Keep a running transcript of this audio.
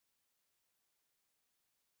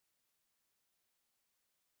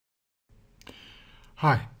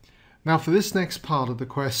Hi. Now for this next part of the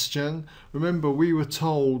question, remember we were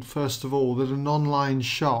told first of all that an online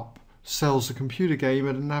shop sells a computer game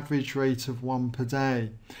at an average rate of 1 per day.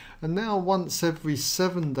 And now once every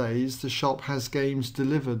 7 days the shop has games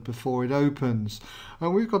delivered before it opens.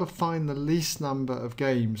 And we've got to find the least number of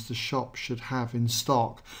games the shop should have in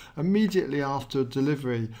stock immediately after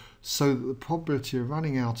delivery so that the probability of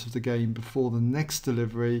running out of the game before the next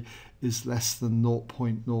delivery is less than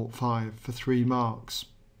 0.05 for 3 marks.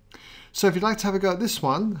 So if you'd like to have a go at this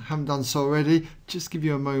one, haven't done so already, just give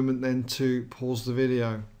you a moment then to pause the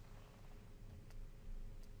video.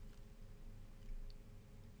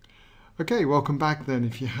 Okay, welcome back then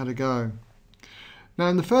if you had a go. Now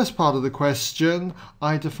in the first part of the question,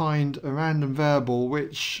 I defined a random variable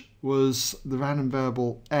which was the random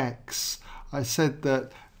variable x. I said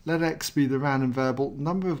that let x be the random variable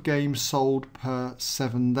number of games sold per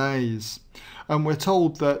 7 days. And we're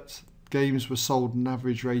told that games were sold at an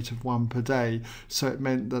average rate of 1 per day, so it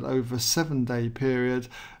meant that over a 7-day period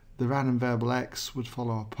the random variable x would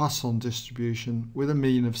follow a Poisson distribution with a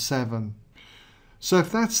mean of 7. So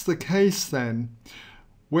if that's the case, then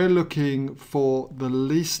we're looking for the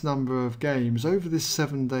least number of games over this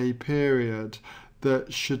 7-day period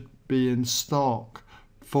that should be in stock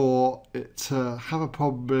for it to have a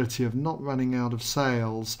probability of not running out of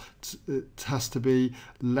sales. It has to be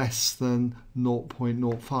less than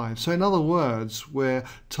 0.05. So in other words, we're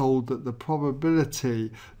told that the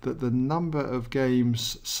probability that the number of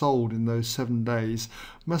games sold in those 7 days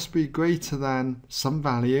must be greater than some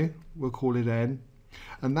value, we'll call it n,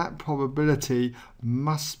 and that probability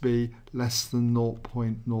must be less than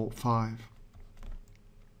 0.05.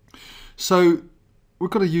 So we've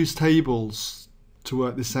got to use tables to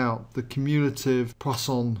work this out, the cumulative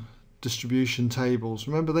Poisson distribution tables.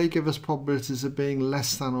 Remember, they give us probabilities of being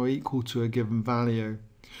less than or equal to a given value.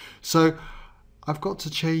 So I've got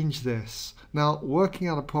to change this. Now, working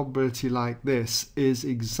out a probability like this is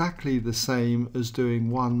exactly the same as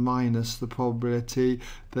doing 1 minus the probability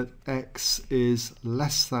that x is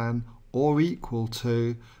less than or equal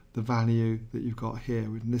to the value that you've got here,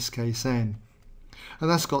 in this case n. And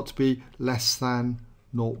that's got to be less than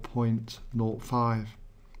 0.05.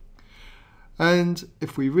 And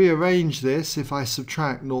if we rearrange this, if I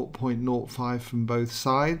subtract 0.05 from both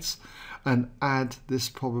sides and add this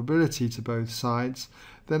probability to both sides,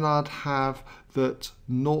 then I'd have that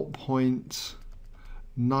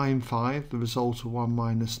 0.95, the result of 1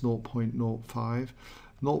 minus 0.05,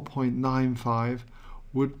 0.95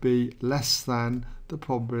 would be less than the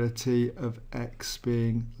probability of x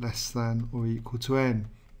being less than or equal to n.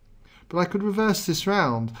 But I could reverse this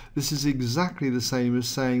round. This is exactly the same as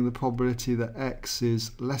saying the probability that x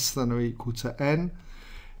is less than or equal to n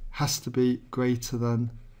has to be greater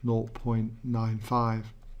than 0.95.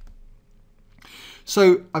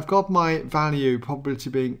 So I've got my value, probability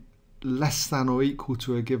being less than or equal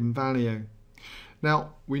to a given value.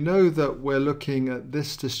 Now we know that we're looking at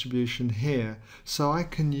this distribution here, so I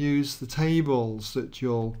can use the tables that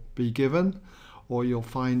you'll be given or you'll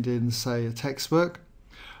find in, say, a textbook.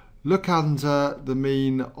 Look under the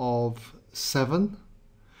mean of 7,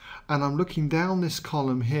 and I'm looking down this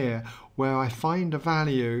column here where I find a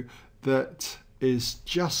value that is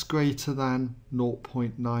just greater than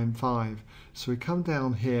 0.95. So we come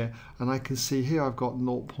down here and I can see here I've got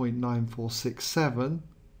 0.9467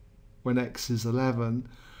 when x is 11,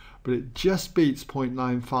 but it just beats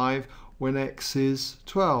 0.95 when x is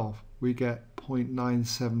 12. We get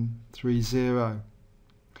 0.9730.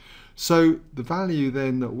 So the value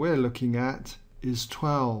then that we're looking at is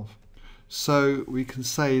 12. So we can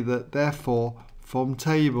say that therefore from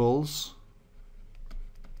tables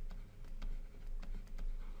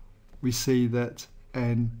we see that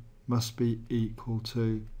n must be equal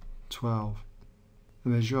to 12.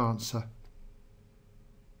 And there's your answer.